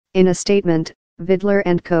In a statement, Vidler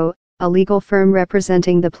Co, a legal firm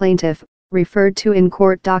representing the plaintiff, referred to in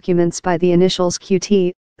court documents by the initials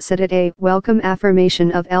QT, said it a welcome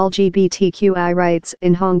affirmation of LGBTQI rights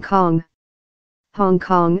in Hong Kong. Hong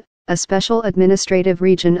Kong, a special administrative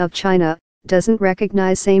region of China, doesn't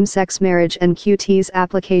recognize same-sex marriage, and QT's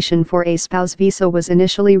application for a spouse visa was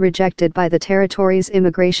initially rejected by the territory's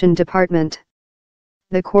immigration department.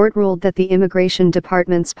 The court ruled that the immigration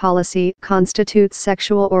department's policy constitutes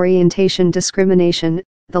sexual orientation discrimination,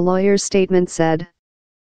 the lawyer's statement said.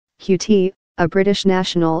 QT, a British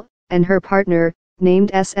national, and her partner,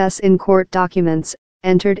 named SS in court documents,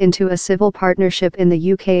 entered into a civil partnership in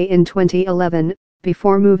the UK in 2011,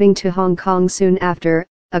 before moving to Hong Kong soon after,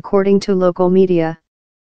 according to local media.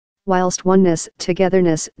 Whilst oneness,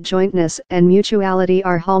 togetherness, jointness, and mutuality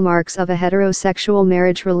are hallmarks of a heterosexual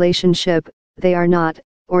marriage relationship, they are not,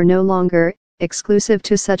 or no longer, exclusive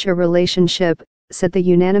to such a relationship, said the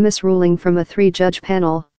unanimous ruling from a 3-judge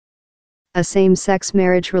panel. A same-sex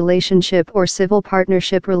marriage relationship or civil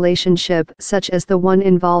partnership relationship, such as the one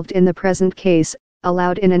involved in the present case,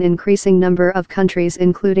 allowed in an increasing number of countries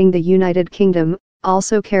including the United Kingdom,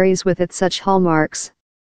 also carries with it such hallmarks.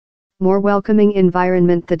 More welcoming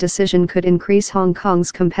environment. The decision could increase Hong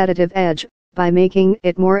Kong's competitive edge, by making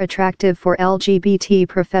it more attractive for LGBT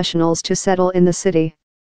professionals to settle in the city.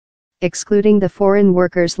 Excluding the foreign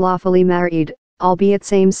workers lawfully married, albeit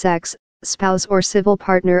same-sex, spouse or civil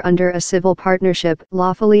partner under a civil partnership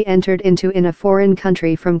lawfully entered into in a foreign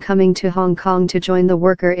country from coming to Hong Kong to join the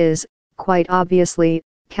worker is, quite obviously,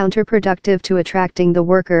 counterproductive to attracting the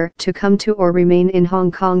worker to come to or remain in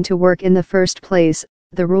Hong Kong to work in the first place,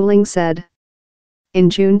 the ruling said. In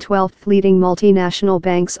June 12, leading multinational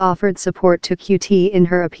banks offered support to QT in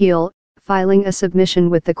her appeal, filing a submission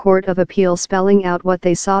with the Court of Appeal spelling out what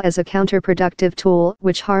they saw as a counterproductive tool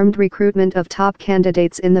which harmed recruitment of top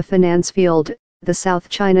candidates in the finance field, the South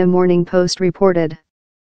China Morning Post reported.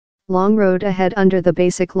 Long road ahead. Under the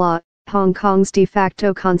Basic Law, Hong Kong's de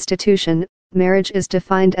facto constitution, marriage is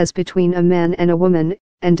defined as between a man and a woman,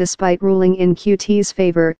 and despite ruling in QT's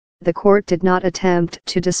favor, the court did not attempt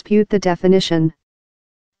to dispute the definition.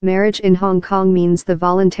 Marriage in Hong Kong means the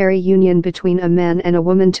voluntary union between a man and a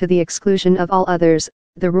woman to the exclusion of all others,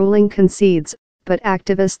 the ruling concedes, but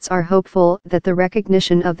activists are hopeful that the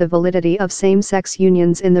recognition of the validity of same-sex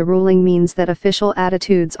unions in the ruling means that official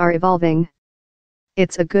attitudes are evolving.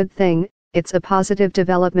 It's a good thing, it's a positive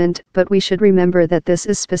development, but we should remember that this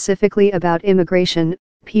is specifically about immigration.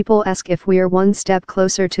 People ask if we're one step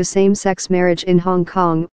closer to same-sex marriage in Hong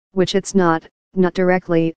Kong, which it's not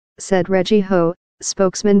directly, said Reggie Ho,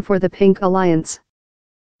 spokesman for the Pink Alliance.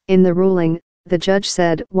 In the ruling, the judge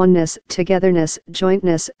said oneness, togetherness,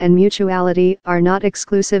 jointness, and mutuality are not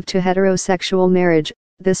exclusive to heterosexual marriage.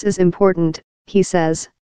 This is important, he says.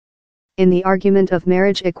 In the argument of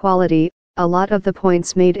marriage equality, a lot of the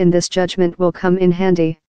points made in this judgment will come in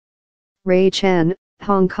handy. Ray Chan,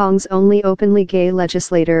 Hong Kong's only openly gay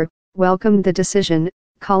legislator, welcomed the decision,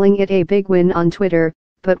 calling it a big win on Twitter,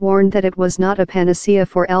 but warned that it was not a panacea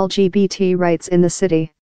for LGBT rights in the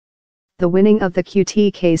city. The winning of the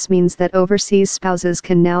QT case means that overseas spouses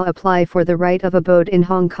can now apply for the right of abode in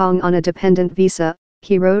Hong Kong on a dependent visa,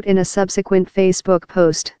 he wrote in a subsequent Facebook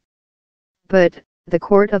post. But, the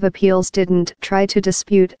Court of Appeals didn't try to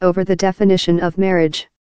dispute over the definition of marriage.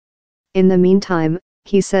 In the meantime,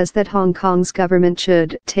 he says that Hong Kong's government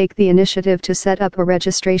should take the initiative to set up a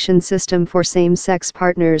registration system for same-sex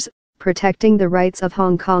partners, protecting the rights of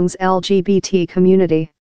Hong Kong's LGBT community.